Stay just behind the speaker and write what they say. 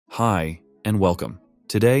Hi, and welcome.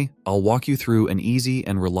 Today, I'll walk you through an easy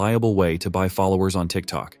and reliable way to buy followers on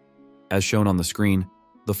TikTok. As shown on the screen,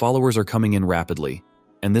 the followers are coming in rapidly,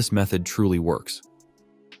 and this method truly works.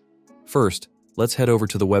 First, let's head over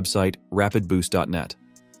to the website rapidboost.net.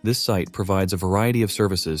 This site provides a variety of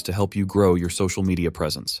services to help you grow your social media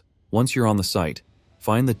presence. Once you're on the site,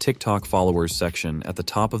 find the TikTok followers section at the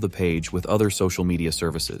top of the page with other social media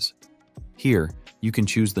services. Here, you can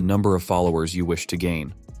choose the number of followers you wish to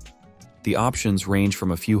gain. The options range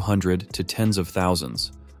from a few hundred to tens of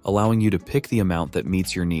thousands, allowing you to pick the amount that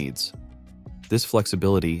meets your needs. This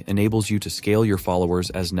flexibility enables you to scale your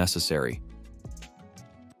followers as necessary.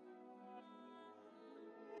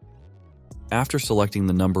 After selecting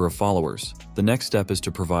the number of followers, the next step is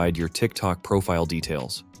to provide your TikTok profile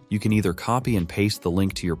details. You can either copy and paste the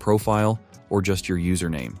link to your profile or just your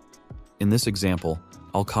username. In this example,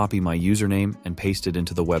 I'll copy my username and paste it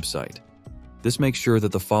into the website. This makes sure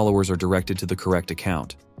that the followers are directed to the correct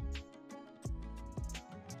account.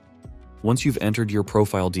 Once you've entered your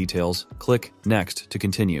profile details, click Next to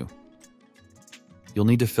continue. You'll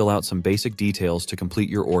need to fill out some basic details to complete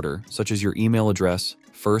your order, such as your email address,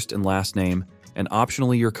 first and last name, and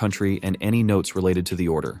optionally your country and any notes related to the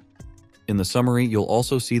order. In the summary, you'll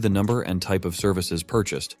also see the number and type of services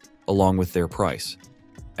purchased, along with their price.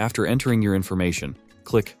 After entering your information,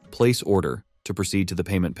 click Place Order to proceed to the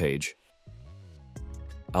payment page.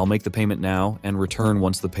 I'll make the payment now and return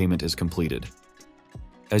once the payment is completed.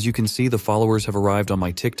 As you can see, the followers have arrived on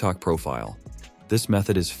my TikTok profile. This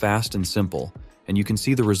method is fast and simple, and you can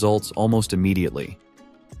see the results almost immediately.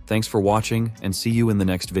 Thanks for watching, and see you in the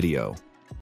next video.